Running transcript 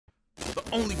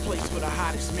only place for the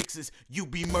hottest mixes,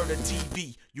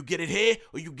 UBMurdaTV. You get it here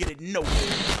or you get it nowhere.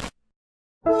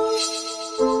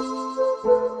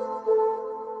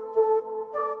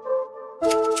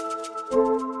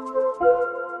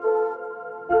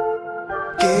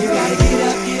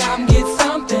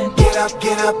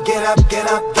 Get up, get up, get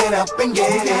up, get up and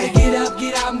get it. Get up,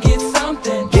 get up and get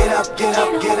something. Get up, get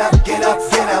up, get up, get up,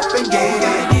 get up and get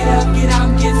it. Get up, get up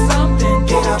and get something.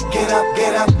 Get up, get up,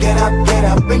 get up, get up, get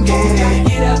up and get it.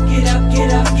 Get up, get up,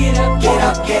 get up, get up, get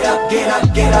up, get up, get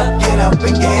up, get up, get up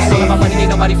and get it. It's all about money, ain't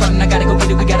nobody frontin'. I gotta go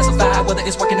get it, we gotta survive. Whether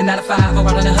it's working a 9 to 5 or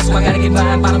running a hustle, I gotta get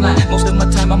mine. Bottom line, most of my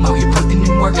time I'm out here putting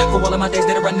in work. For all of my days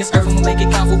that I run this earth, I'ma make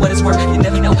it count for what it's worth. You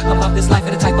never know about this life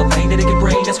and the type of pain that it can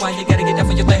bring. That's why you gotta get down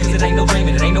for your thing, cause it ain't no dream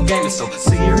and it ain't no game. It's so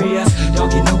serious,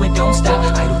 don't you know it don't stop.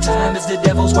 Idle time is the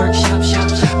devil's workshop, shop,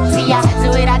 shop. See, I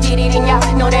do it, I did it, and y'all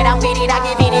know that I'm with it. I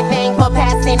give anything for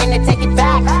passing and to take it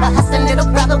back. A hustling little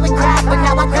brother with crack, but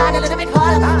now I grind a little bit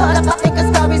harder. Hold up, I think of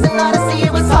stories and all to see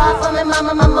it was hard for me.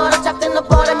 Mama, my mother chopped in the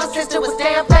border, my sister was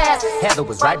damn fast. Heather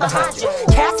was right behind you.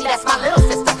 Cassie, that's my little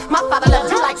sister. My father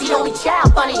loved you like the only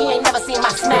child. Funny, he ain't never seen my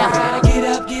smile. Get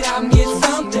up and get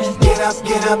something. Get up,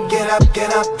 get up, get up,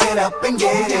 get up, get up and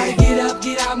get it. Get up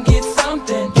and get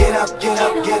something. Get up, get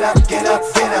up, get up, get up,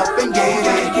 get up and get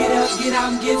it. Get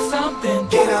up and get something.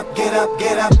 Get up, get up,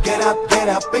 get up, get up, get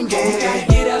up and get it.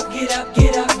 Get up, get up,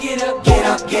 get up, get up, get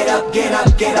up, get up, get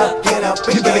up, get up, get up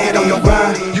and you better get on your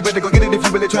grind. You better go get it if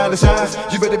you really trying to shine.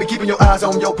 You better be keeping your eyes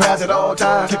on your prize at all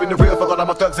times. Keeping it real for all of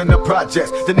my thugs in the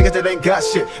projects. The niggas that ain't got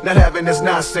shit, not having this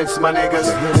nonsense, my niggas.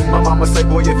 My mama say,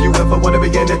 boy, if you ever wanna be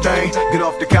anything, get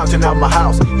off the couch and out my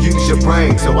house, use your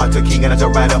brain. So I took heat and I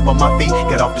jumped right up on my feet.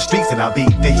 Get off the streets and I beat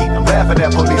the heat. I'm laughing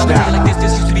at police now. Like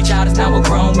this used to be childish, now a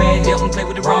grown man. Dealt and play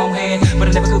with the wrong hand, but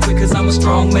I never could quit cause I'm a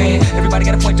strong man. Everybody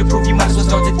got a point to prove, you might as well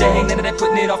start today. None of that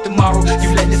putting it off tomorrow,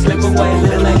 you let it slip away a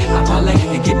little late. I parlay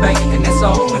and get back, and that's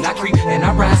all. When I creep and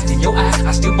I rise in your eyes,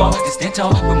 I still ball and stand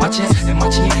tall with my chest and my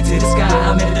chin to the sky.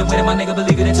 I'm in it with my nigga,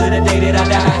 believe it until the day that I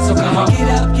die. So come on, get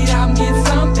up and get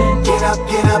something. Get up,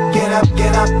 get up, get up,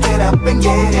 get up, get up and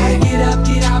get it. Get up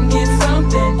and get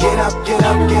something. Get up, get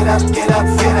up, get up, get up,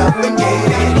 get up and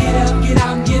get it. Get up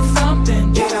and get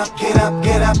something. Get up, get up,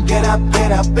 get up, get up,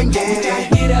 get up and get it.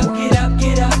 Get up, get up,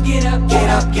 get up, get up, get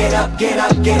up, get up, get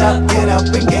up, get up, get up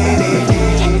and get it.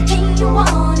 Anything you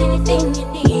want, anything you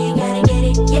need, gotta get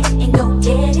it, yeah, and go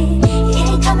get it. It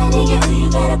ain't coming to you,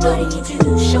 you gotta put it into.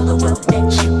 Show the world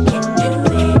that you can do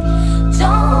it.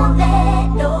 Don't let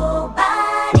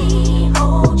nobody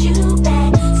hold you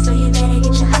back. So you better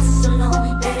get your hustle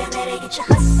on, better get your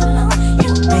hustle on.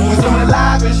 You better. Some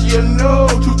alive as you know,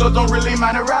 truth don't really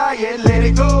mind a riot. Let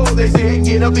it go, they said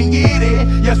get up and get it.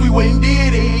 Yes, we went and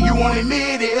did it, you won't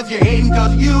admit it. If you're hating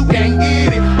cause you can't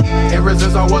get it. Ever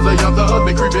since I was a young thug,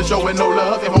 been creeping, showing no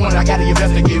love. If I want, I gotta get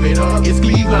best to give it up. It's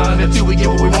Cleveland, until we get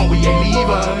what we want, we ain't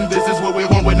leaving. This is what we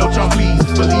want with no chump, please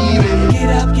believe it. Get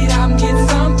up and get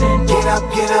something. Get up,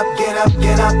 get up, get up,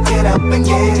 get up, get up and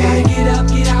get it. Get up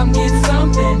and get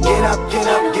something. Get up, get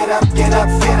up, get up, get up,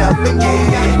 get up and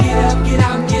get it. Get up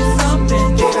and get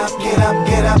something. Get up, get up,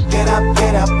 get up, get up,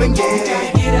 get up and get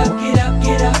it. Get up, get up,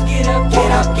 get up, get up,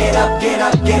 get up, get up, get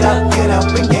up, get up, get up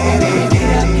and get it. Get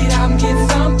up and get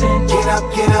something. Get up,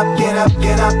 get up, get up,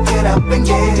 get up, get up and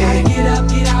get it. Get up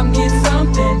and get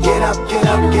something. Get up, get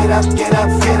up, get up, get up,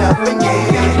 get up and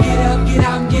get it. Get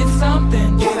up and get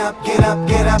something. Get up, get up,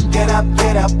 get up, get up,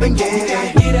 get up and get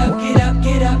it. Get up, get up,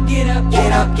 get up, get up,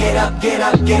 get up, get up, get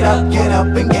up, get up, get up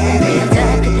and get it.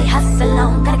 They hustle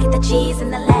on, gotta get the cheese in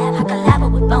the lab. I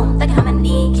collab with bones, like how I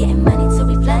need. Getting money till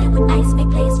we flooded with ice, make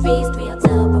plays freeze. 3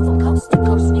 hotel, roll from coast to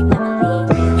coast, we family.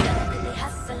 They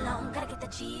hustle on, gotta get the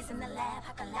cheese in the lab.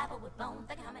 I collab with bones,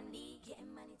 like how I need.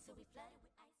 Getting money till we flooded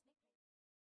with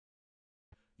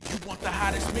ice. You want the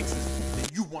hottest mixes? Then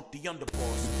you want the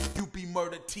underboss.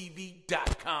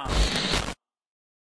 UBMurdaTV.com.